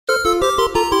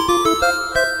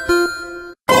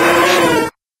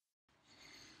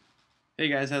Hey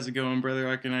guys, how's it going? Brother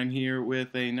Arcanine here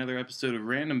with another episode of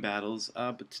Random Battles.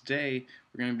 But today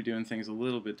we're going to be doing things a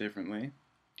little bit differently.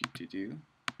 We're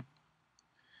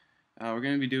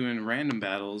going to be doing random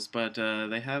battles, but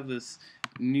they have this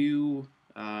new,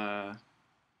 I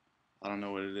don't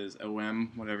know what it is,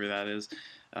 OM, whatever that is.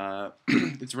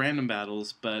 It's random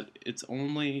battles, but it's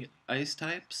only ice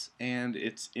types and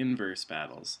it's inverse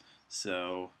battles.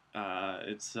 So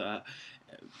it's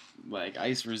like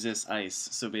ice resists ice.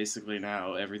 So basically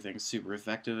now everything's super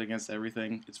effective against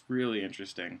everything. It's really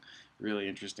interesting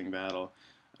battle,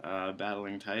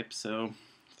 battling type. So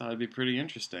thought it'd be pretty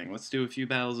interesting. Let's do a few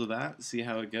battles of that, see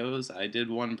how it goes. I did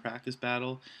one practice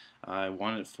battle. I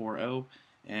won it 4-0,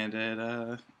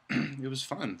 and it was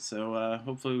fun. So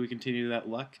hopefully we continue that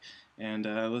luck, and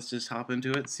let's just hop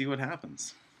into it, see what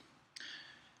happens.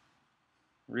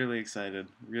 Really excited.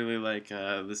 Really like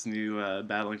this new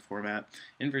battling format.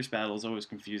 Inverse battles always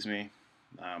confuse me.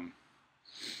 Um,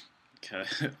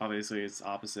 Obviously, it's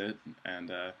opposite, and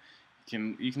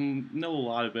you can know a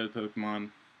lot about Pokemon.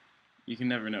 You can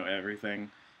never know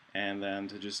everything, and then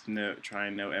to just try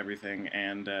and know everything,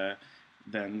 and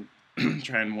then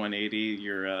try and 180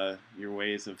 your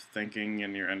ways of thinking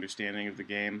and your understanding of the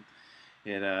game.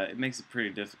 It makes it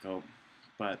pretty difficult,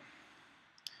 but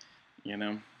you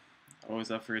know,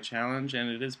 always up for a challenge, and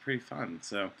it is pretty fun.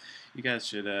 So you guys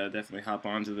should definitely hop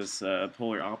onto this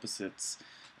polar opposites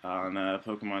on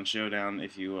Pokemon Showdown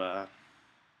if you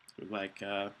like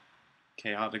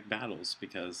chaotic battles,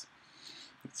 because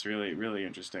it's really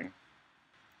interesting.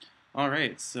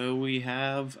 Alright, so we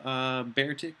have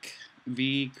Beartic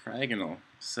v. Cragonal.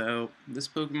 So this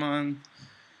Pokemon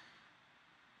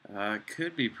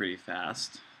could be pretty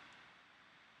fast.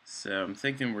 So I'm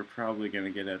thinking we're probably going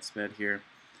to get outsped here.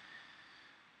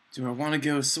 Do I want to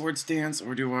go Swords Dance,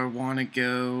 or do I want to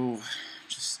go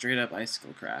just straight up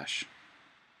Icicle Crash?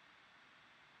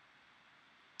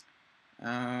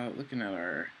 Looking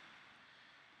at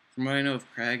from what I know of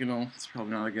Cragonal, it's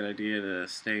probably not a good idea to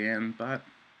stay in, but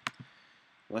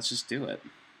let's just do it.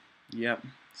 Yep,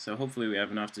 so hopefully we have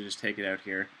enough to just take it out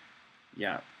here.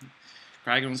 Yeah,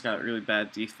 Cragonal's got really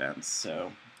bad defense,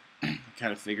 so I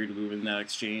kind of figured we would win that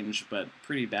exchange, but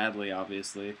pretty badly,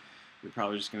 obviously. We're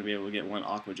probably just going to be able to get one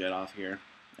Aqua Jet off here,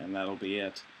 and that'll be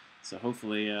it. So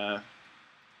hopefully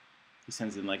he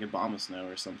sends in like a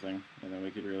Abomasnow or something, and then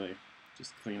we could really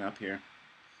just clean up here.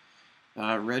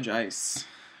 Reg Ice.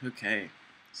 Okay,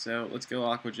 so let's go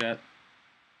Aqua Jet.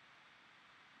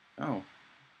 Oh,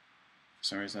 for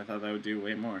some reason I thought that would do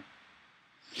way more.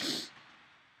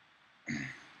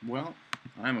 Well,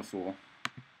 I'm a fool.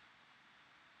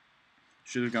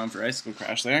 Should have gone for Icicle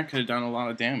Crash there. Could have done a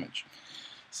lot of damage.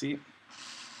 See,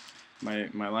 my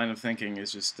line of thinking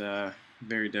is just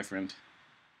very different.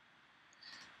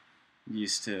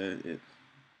 Used to it.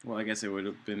 Well, I guess it would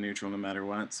have been neutral no matter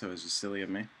what, so it's just silly of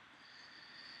me.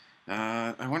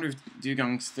 I wonder if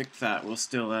Dugong's Thick Fat will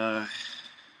still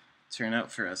turn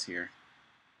out for us here.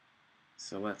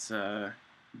 So let's go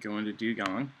into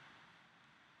Dugong.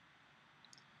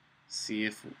 See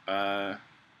if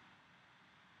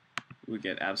we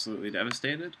get absolutely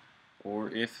devastated, or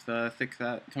if the Thick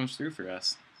Fat comes through for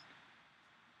us.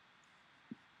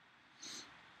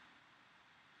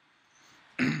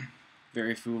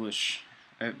 Very foolish.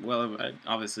 I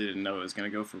obviously didn't know it was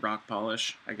going to go for Rock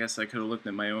Polish. I guess I could have looked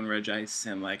at my own Reg Ice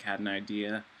and like had an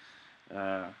idea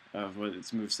of what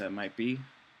its moveset might be.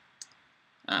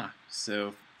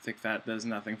 So Thick Fat does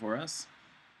nothing for us.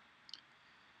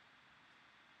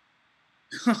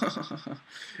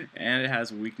 And it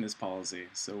has weakness policy,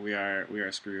 so we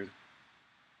are screwed.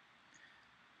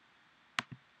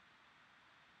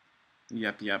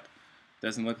 Yep.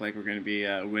 Doesn't look like we're going to be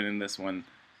winning this one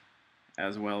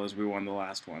as well as we won the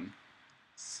last one.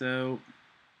 So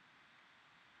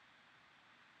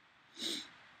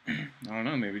I don't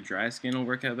know, maybe Dry Skin will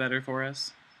work out better for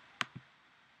us.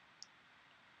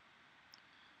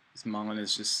 This Mullen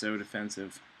is just so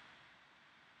defensive.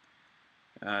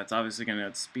 It's obviously going to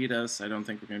outspeed us. I don't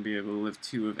think we're going to be able to live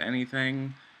 2 of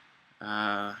anything.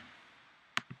 Let's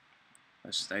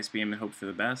just Ice Beam and hope for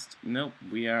the best. Nope,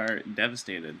 we are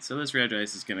devastated. So this Reg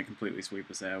Ice is going to completely sweep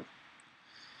us out.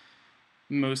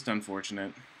 Most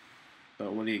unfortunate,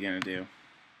 but what are you going to do?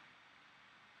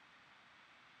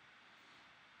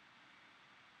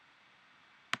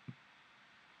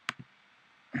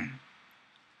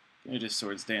 Gonna just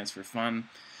Swords Dance for fun.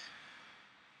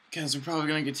 Because we're probably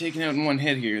going to get taken out in one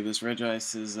hit here. This Reg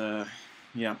Ice is,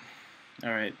 yeah.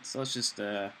 Alright, so let's just,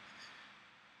 well,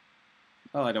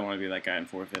 I don't want to be that guy and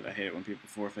forfeit. I hate it when people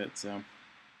forfeit, so.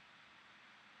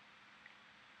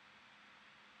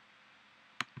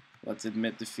 Let's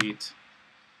admit defeat.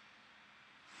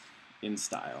 in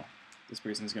style. This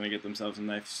person's going to get themselves a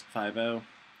nice 5-0.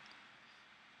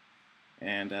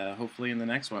 And hopefully in the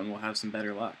next one we'll have some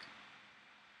better luck.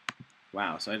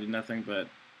 Wow, so I did nothing but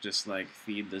just like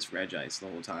feed this Regice the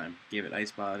whole time. Gave it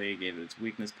Ice Body, gave it its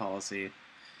weakness policy.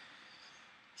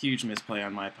 Huge misplay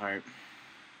on my part.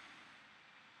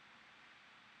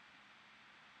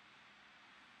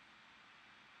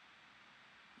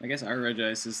 I guess our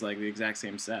Regice is like the exact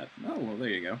same set. Oh, well, there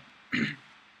you go.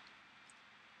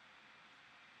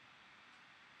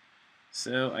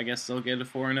 So I guess they'll get a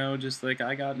 4-0 just like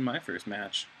I got in my first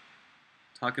match.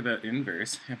 Talk about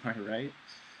inverse, am I right?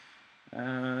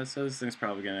 So this thing's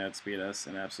probably going to outspeed us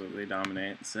and absolutely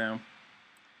dominate. So,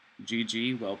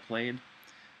 GG, well played.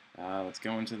 Let's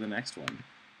go into the next one.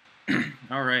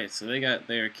 Alright, so they got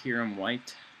their Kyurem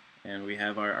White, and we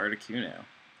have our Articuno.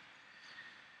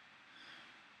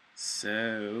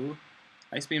 So,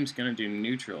 Ice Beam's going to do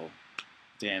neutral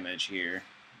damage here,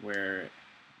 where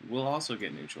we'll also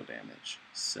get neutral damage.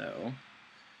 So,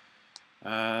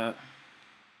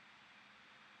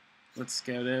 let's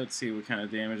scout out, see what kind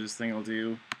of damage this thing will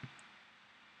do.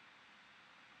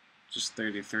 Just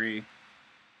 33.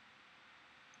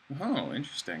 Oh,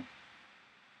 interesting.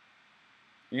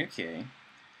 Okay.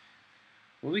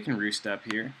 Well, we can roost up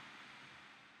here.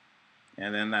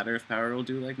 And then that Earth Power will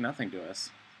do like nothing to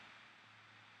us.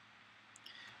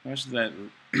 How much did that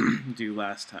do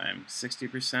last time?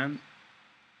 60%?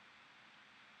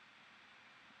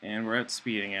 And we're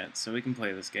outspeeding it, so we can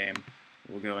play this game.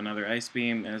 We'll go another Ice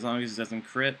Beam, and as long as it doesn't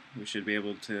crit, we should be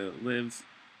able to live.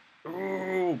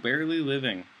 Oh, barely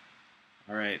living.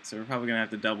 Alright, so we're probably going to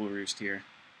have to double roost here.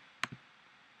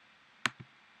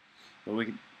 But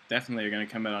we definitely are going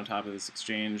to come out on top of this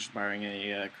exchange, barring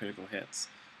any critical hits.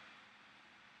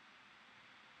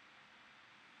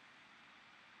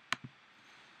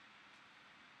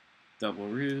 Double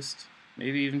roost,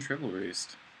 maybe even triple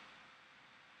roost.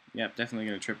 Yep, definitely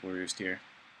going to triple roost here.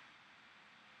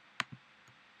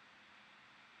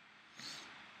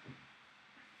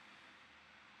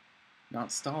 Not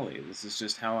Stolly. This is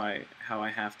just how I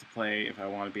have to play if I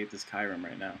want to beat this Kyurem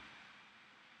right now.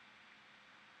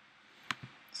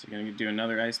 So we're going to do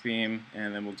another Ice Beam,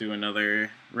 and then we'll do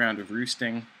another round of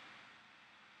roosting.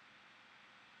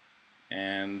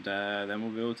 And then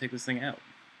we'll be able to take this thing out.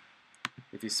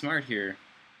 If he's smart here,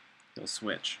 he'll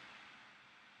switch.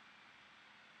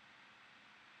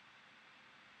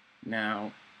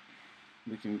 Now,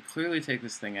 we can clearly take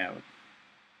this thing out,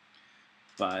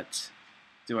 but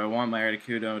do I want my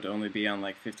Articuno to only be on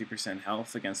like 50%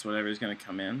 health against whatever's going to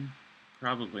come in?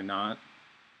 Probably not.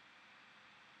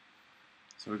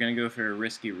 So we're going to go for a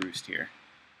risky roost here.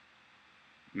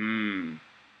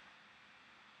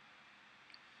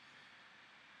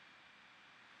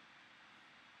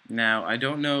 Now, I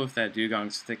don't know if that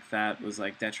Dugong's thick fat was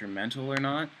like detrimental or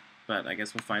not, but I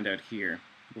guess we'll find out here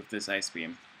with this Ice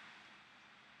Beam.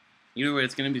 Either way,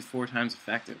 it's going to be 4 times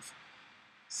effective.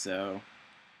 So,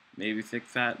 maybe thick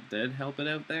fat did help it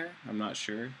out there? I'm not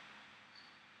sure.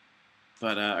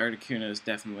 But Articuno is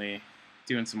definitely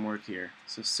doing some work here.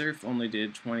 So Surf only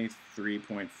did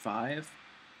 23.5.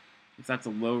 If that's a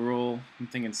low roll, I'm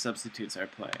thinking substitutes our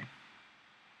play.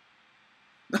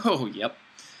 Oh, yep.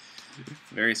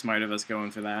 Very smart of us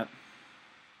going for that.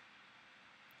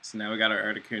 So now we got our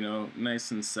Articuno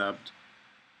nice and subbed.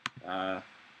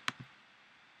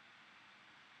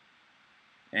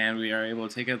 And we are able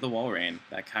to take out the Walrein.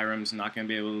 That Kyurem's not going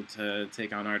to be able to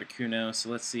take on Articuno, so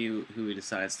let's see who he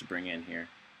decides to bring in here.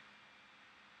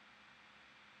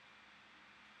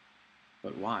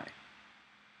 But why?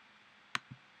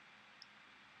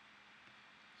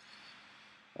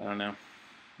 I don't know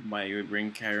why you would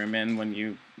bring Kyurem in when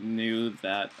you knew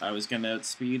that I was going to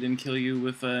outspeed and kill you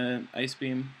with an Ice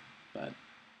Beam, but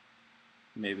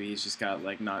maybe he's just got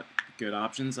like not good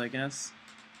options, I guess.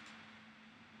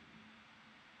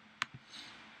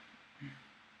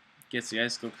 Gets the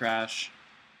Icicle Crash.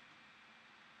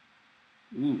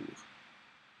 Ooh.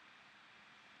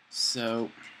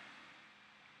 So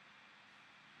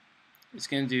it's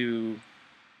gonna do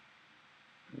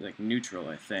like neutral,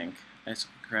 I think.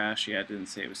 Icicle Crash, yeah, it didn't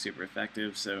say it was super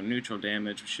effective, so neutral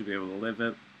damage, we should be able to live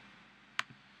it.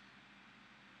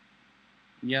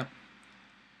 Yep.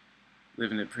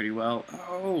 Living it pretty well.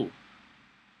 Oh!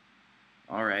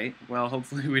 Alright, well,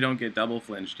 hopefully we don't get double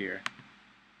flinched here.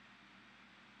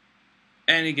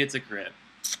 And he gets a crit.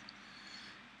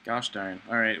 Gosh darn.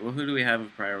 Alright, well, who do we have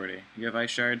of priority? You have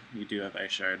Ice Shard? You do have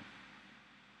Ice Shard.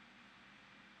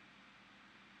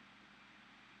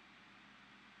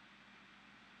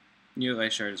 You have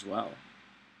Ice Shard as well.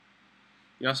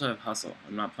 You also have Hustle.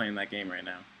 I'm not playing that game right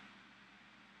now.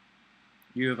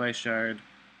 You have Ice Shard.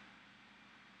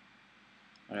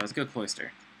 Alright, let's go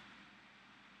Cloyster.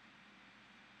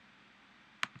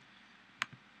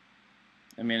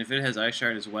 I mean, if it has Ice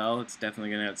Shard as well, it's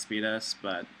definitely going to outspeed us,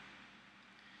 but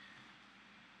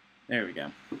there we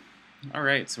go.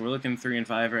 Alright, so we're looking 3 and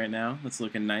 5 right now. That's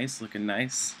looking nice, looking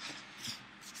nice.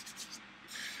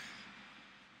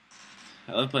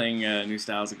 I love playing new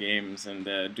styles of games and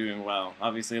doing well.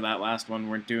 Obviously, that last one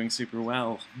weren't doing super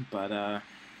well, but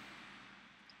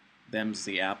them's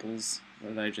the apples.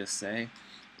 What did I just say?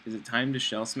 Is it time to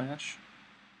Shell Smash?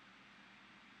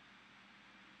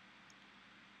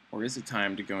 Or is it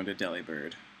time to go into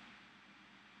Delibird?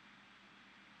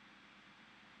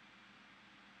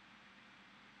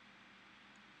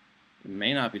 It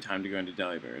may not be time to go into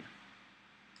Delibird.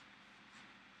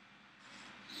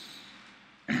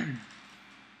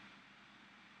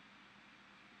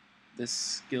 This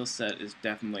skill set is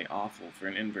definitely awful for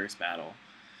an inverse battle.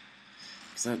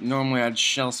 Because normally I'd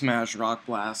Shell Smash, Rock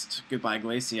Blast, goodbye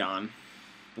Glaceon,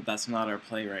 but that's not our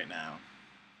play right now.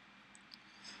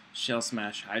 Shell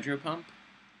Smash, Hydro Pump,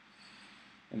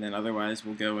 and then otherwise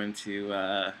we'll go into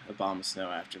Abomasnow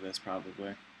after this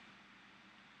probably.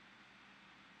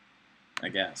 I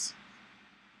guess.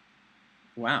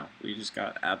 Wow, we just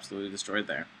got absolutely destroyed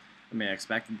there. I mean, I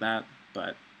expected that,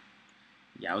 but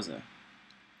yowza.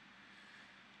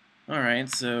 Alright,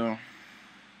 so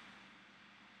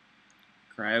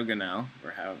Cryogonal,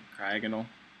 or how Cryogonal.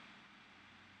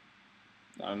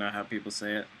 I don't know how people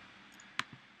say it.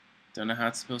 Don't know how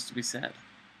it's supposed to be said.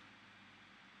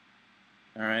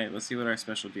 Alright, let's see what our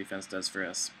special defense does for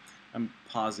us. I'm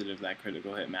positive that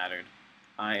critical hit mattered.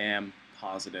 I am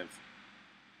positive.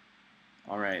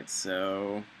 Alright,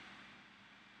 so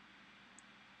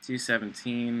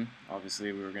 217.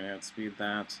 Obviously, we were going to outspeed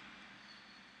that.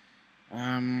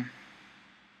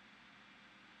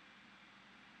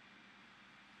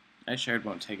 Ice Shard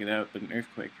won't take it out, but an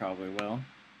Earthquake probably will.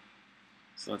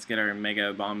 So let's get our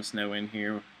Mega Abomasnow in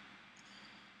here.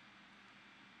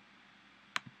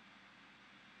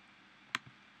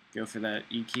 Go for that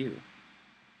EQ.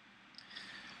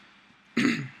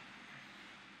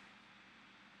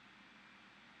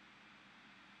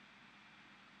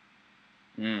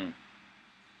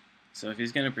 So if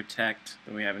he's going to protect,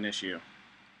 then we have an issue.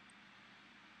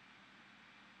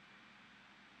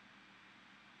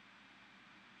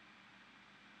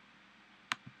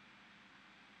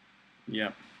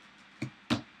 Yep.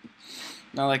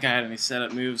 Not like I had any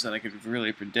setup moves that I could have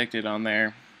really predicted on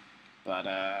there, but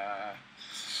I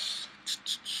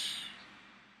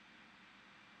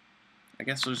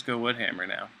guess we'll just go Woodhammer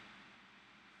now.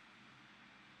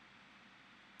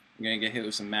 I'm gonna get hit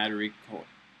with some Mad Recoil.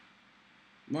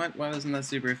 What? Why isn't that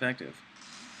super effective?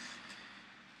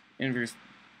 Inverse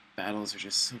battles are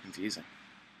just so confusing.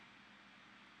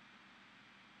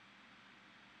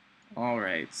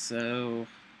 Alright, so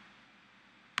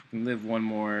I can live one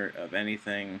more of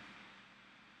anything.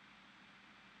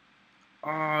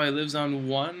 Oh, it lives on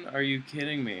one? Are you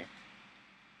kidding me?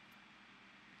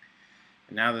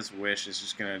 And now this Wish is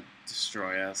just gonna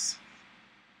destroy us.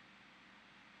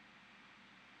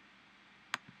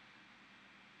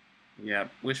 Yeah,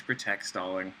 Wish Protect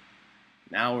stalling.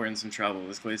 Now we're in some trouble.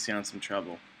 This Glaceon's some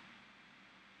trouble.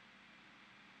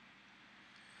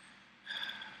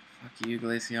 Fuck you,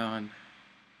 Glaceon.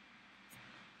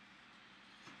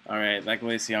 Alright, that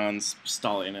Glaceon's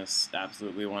stalliness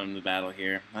absolutely won the battle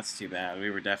here. That's too bad. We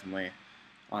were definitely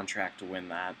on track to win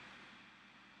that.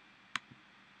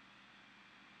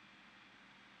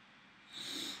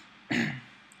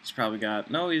 He's probably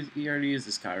got... No, he already used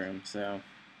his Kyurem, so...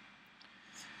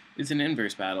 It's an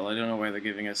inverse battle. I don't know why they're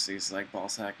giving us these, like,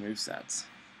 ballsack movesets.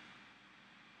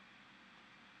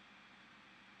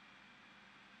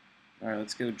 Alright,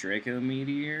 let's go Draco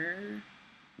Meteor.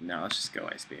 No, let's just go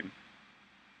Ice Beam.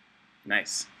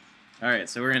 Nice. Alright,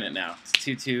 so we're in it now. It's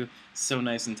 2-2. So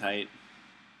nice and tight.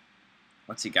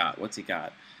 What's he got? What's he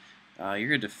got?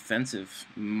 You're a defensive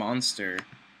monster,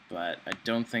 but I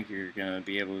don't think you're going to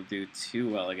be able to do too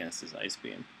well against his Ice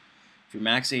Beam. If you're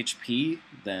max HP,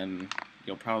 then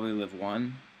you'll probably live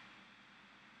one.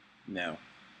 No.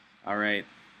 Alright.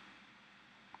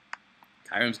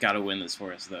 Kyurem's got to win this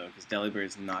for us, though, because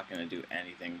Delibird's not going to do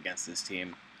anything against this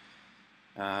team.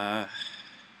 We'll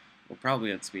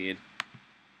probably outspeed.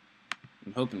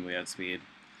 I'm hoping we outspeed.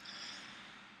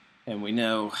 And we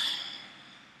know...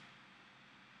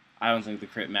 I don't think the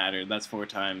crit mattered. That's 4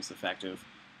 times effective.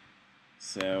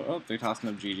 So, oh, they're tossing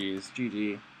up GG's.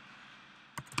 GG.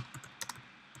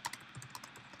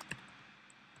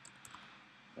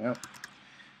 Yep.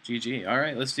 GG.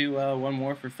 Alright, let's do one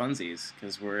more for funsies,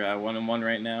 because we're 1-1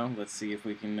 right now. Let's see if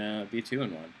we can be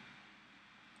 2-1.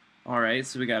 Alright,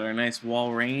 so we got our nice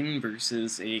Walrein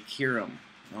versus a Kyurem.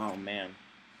 Oh man.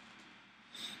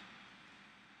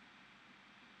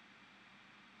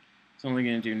 It's only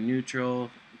going to do neutral.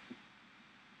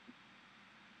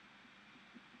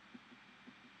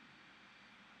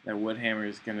 That Wood Hammer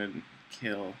is going to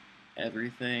kill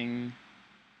everything.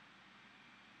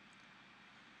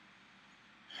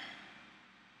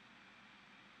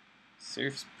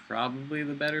 Surf's probably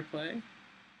the better play,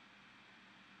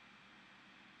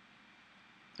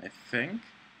 I think.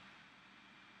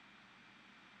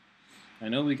 I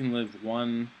know we can live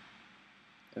one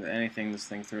of anything this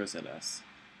thing throws at us.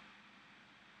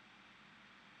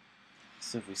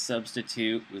 So if we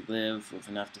substitute, we live with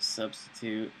enough to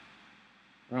substitute.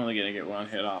 We're only going to get one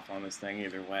hit off on this thing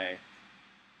either way.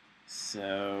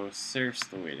 So Surf's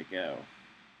the way to go.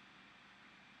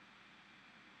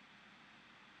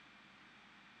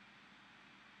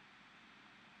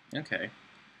 Okay.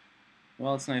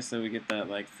 Well, it's nice that we get that,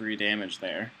 like, free damage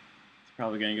there. It's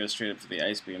probably going to go straight up to the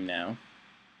Ice Beam now.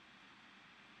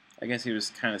 I guess he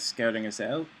was kind of scouting us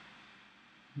out,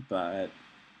 but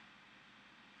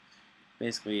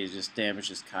basically he just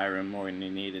damages Kyurem more than he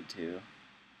needed to.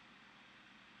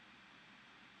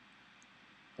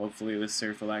 Hopefully this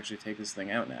Surf will actually take this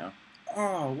thing out now.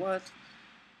 Oh, what?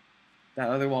 That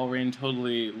other Walrein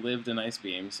totally lived an Ice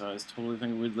Beam, so I was totally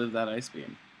thinking we'd live that Ice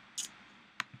Beam.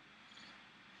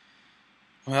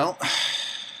 Well,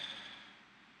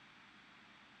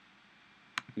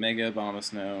 Mega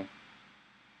Abomasnow,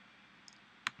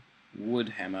 Wood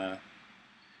Hammer.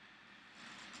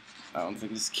 I don't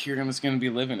think this Kyurem is going to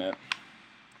be living it.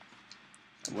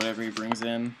 Whatever he brings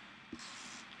in,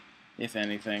 if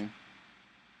anything.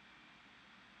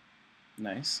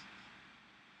 Nice.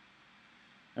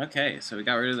 Okay, so we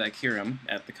got rid of that Kyurem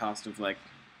at the cost of, like,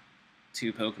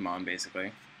 2 Pokemon,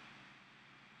 basically.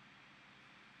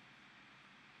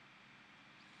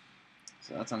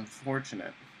 So that's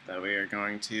unfortunate that we are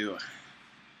going to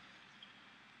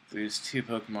lose 2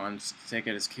 Pokemon to take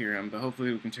out his Kyurem, but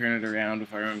hopefully we can turn it around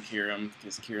with our own Kyurem,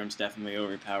 because Kyurem's definitely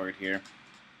overpowered here.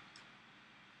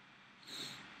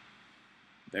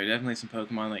 There are definitely some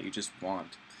Pokemon that you just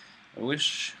want. I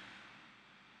wish...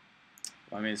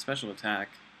 Well, I mean, special attack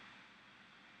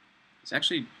is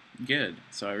actually good,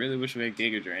 so I really wish we had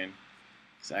Giga Drain,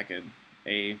 because that could,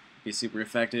 A, be super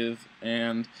effective,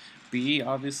 and B,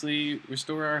 obviously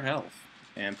restore our health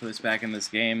and put us back in this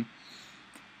game.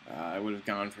 I would have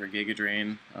gone for Giga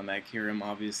Drain on that Kyurem,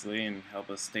 obviously, and help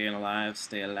us stay alive.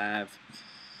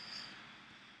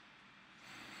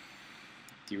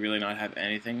 Do you really not have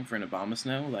anything for an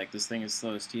Abomasnow? Like, this thing is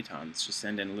slow as Tetons. Just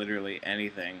send in literally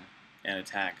anything and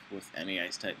attack with any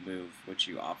Ice-type move, which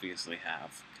you obviously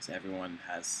have, because everyone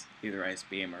has either Ice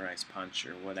Beam or Ice Punch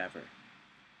or whatever.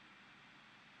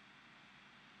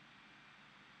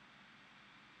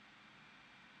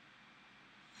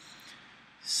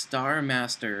 Star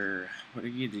Master, what are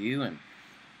you doing?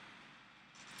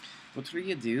 What are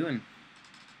you doing?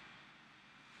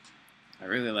 I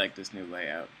really like this new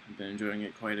layout. I've been enjoying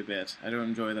it quite a bit. I don't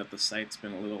enjoy that the site's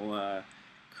been a little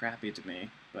crappy to me,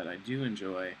 but I do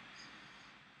enjoy,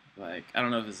 like, I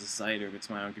don't know if it's the site or if it's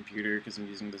my own computer because I'm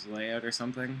using this layout or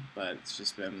something, but it's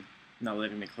just been not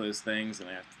letting me close things and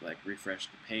I have to, like, refresh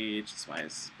the page. That's why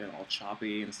it's been all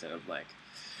choppy instead of, like,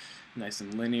 nice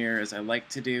and linear as I like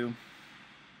to do.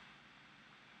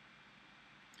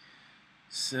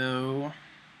 So,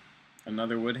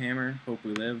 another Wood Hammer, hope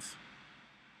we live.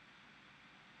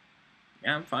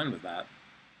 Yeah, I'm fine with that.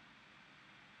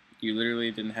 You literally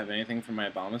didn't have anything for my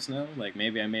Abomasnow? Like,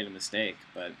 maybe I made a mistake,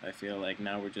 but I feel like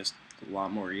now we're just a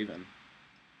lot more even.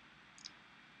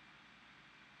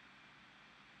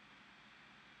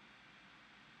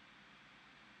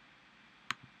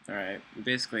 Alright, we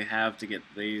basically have to get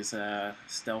these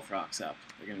Stealth Rocks up.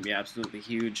 They're going to be absolutely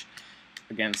huge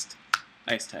against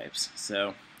Ice types.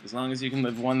 So, as long as you can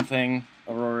live one thing,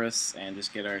 Aurorus, and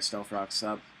just get our Stealth Rocks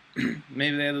up,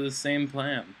 maybe they have the same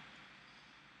plan.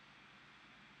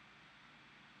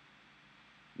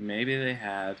 Maybe they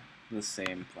had the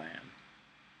same plan.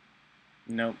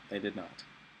 Nope, they did not.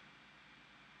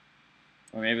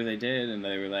 Or maybe they did, and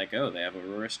they were like, oh, they have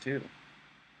Aurorus too.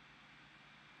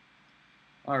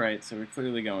 Alright, so we're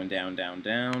clearly going down, down,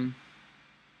 down.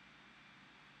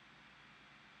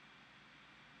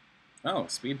 Oh,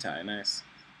 Speed Tie, nice.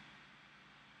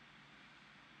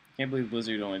 Can't believe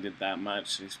Blizzard only did that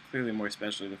much. He's clearly more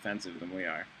specially defensive than we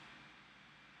are.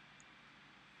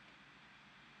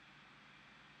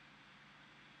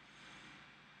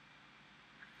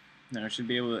 Now I should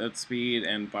be able to outspeed,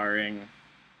 and barring...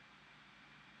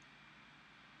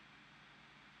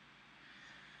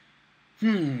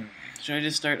 Should I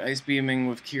just start Ice Beaming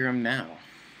with Kyurem now?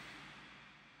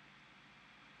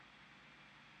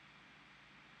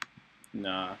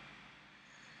 Nah.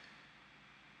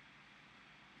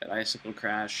 That Icicle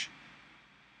Crash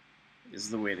is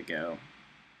the way to go.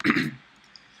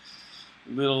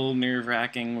 Little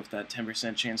nerve-wracking with that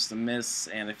 10% chance to miss,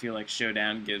 and I feel like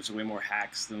Showdown gives way more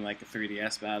hacks than like a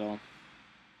 3DS battle.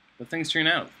 But things turn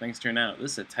out. Things turn out.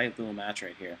 This is a tight little match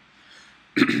right here.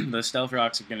 Those Stealth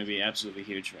Rocks are going to be absolutely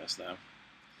huge for us, though.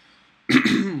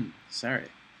 Sorry.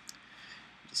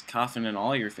 Just coughing in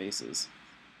all your faces.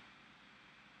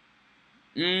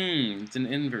 It's an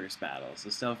inverse battle, so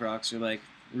Stealth Rocks are, like,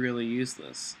 really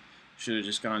useless. Should have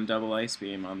just gone double Ice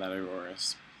Beam on that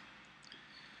Aurorus.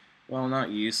 Well,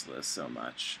 not useless so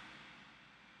much.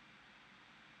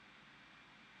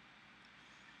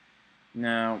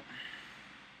 Now,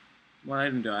 what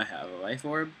item do I have? A Life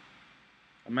Orb?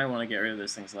 I might want to get rid of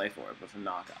this thing's Life Orb with a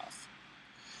knockoff.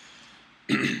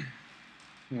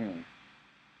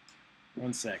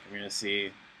 1 sec, I'm going to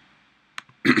see.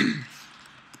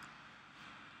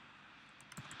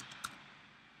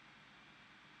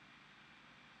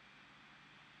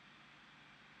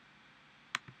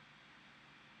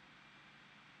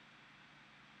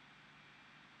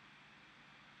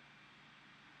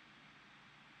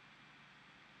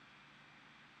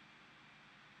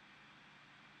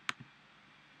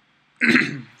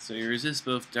 So you resist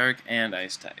both dark and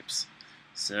ice types.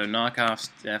 So knockoff's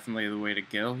definitely the way to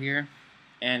go here.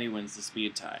 And he wins the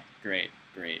speed tie. Great,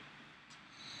 great.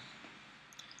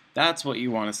 That's what you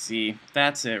want to see.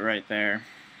 That's it right there.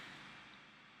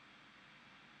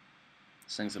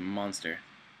 This thing's a monster.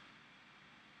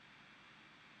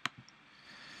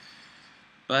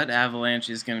 But Avalanche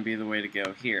is going to be the way to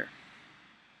go here.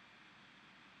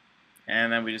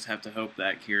 And then we just have to hope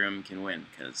that Kyurem can win,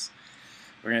 because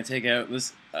we're going to take out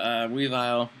this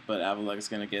Weavile, but Avalugg is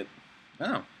going to get...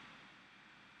 Oh.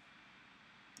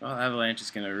 Well, Avalanche is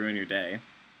going to ruin your day.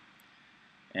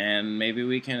 And maybe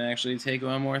we can actually take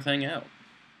one more thing out.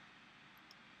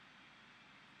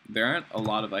 There aren't a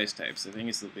lot of ice types. I think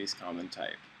it's the least common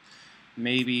type.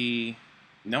 Maybe...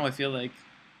 No, I feel like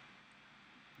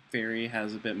Fairy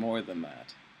has a bit more than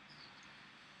that.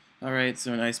 Alright,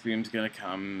 so an Ice Beam's going to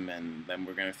come, and then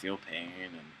we're going to feel pain,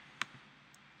 and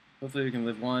hopefully we can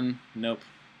live one. Nope.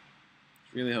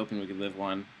 Really hoping we can live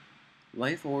one.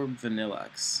 Life Orb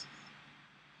Vanillux.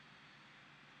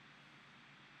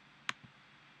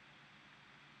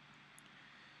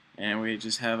 And we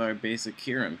just have our basic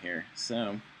Kyurem here,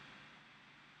 so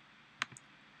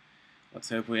let's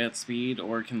hope we outspeed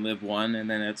or can live one and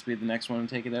then outspeed the next one and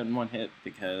take it out in one hit,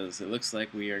 because it looks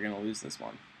like we are going to lose this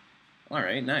one.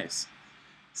 Alright, nice.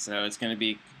 So it's going to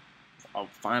be a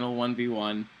final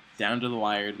 1v1, down to the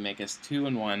wire to make us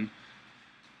 2-1.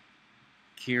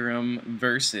 Kyurem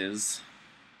versus...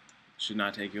 Should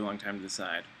not take you a long time to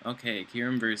decide. Okay,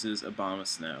 Kyurem versus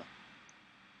Abomasnow.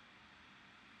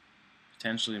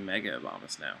 Potentially Mega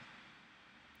Abomasnow.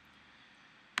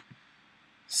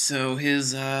 So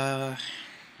his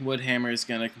Wood Hammer is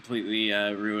going to completely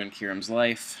ruin Kyurem's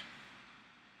life.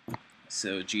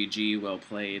 So GG, well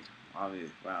played. Wow,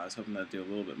 I was hoping that'd do a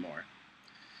little bit more.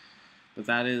 But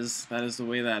that is the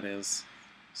way that is.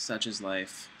 Such is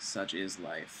life. Such is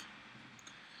life.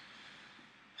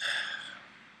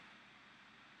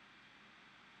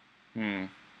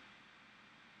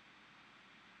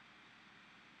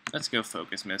 Let's go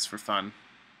Focus Miss for fun.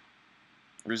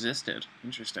 Resisted.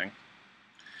 Interesting.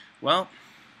 Well,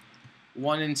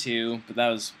 1 and 2, but that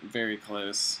was very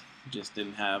close. Just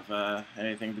didn't have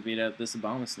anything to beat out this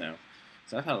Abomasnow.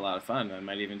 So I've had a lot of fun. I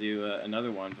might even do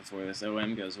another one before this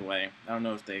OM goes away. I don't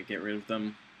know if they get rid of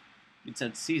them. It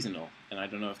said seasonal, and I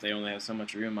don't know if they only have so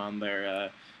much room on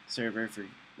their server for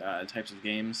types of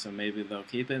games, so maybe they'll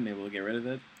keep it, maybe we'll get rid of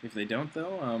it. If they don't,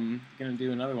 though, I'm going to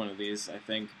do another one of these, I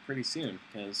think, pretty soon,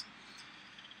 because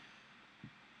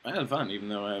I had fun, even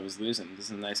though I was losing. This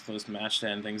is a nice close match to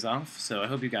end things off, so I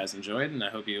hope you guys enjoyed, and I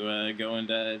hope you go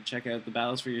and check out the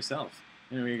battles for yourself.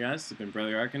 Anyway, guys, it's been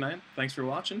Brother Arcanine. Thanks for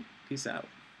watching. Peace out.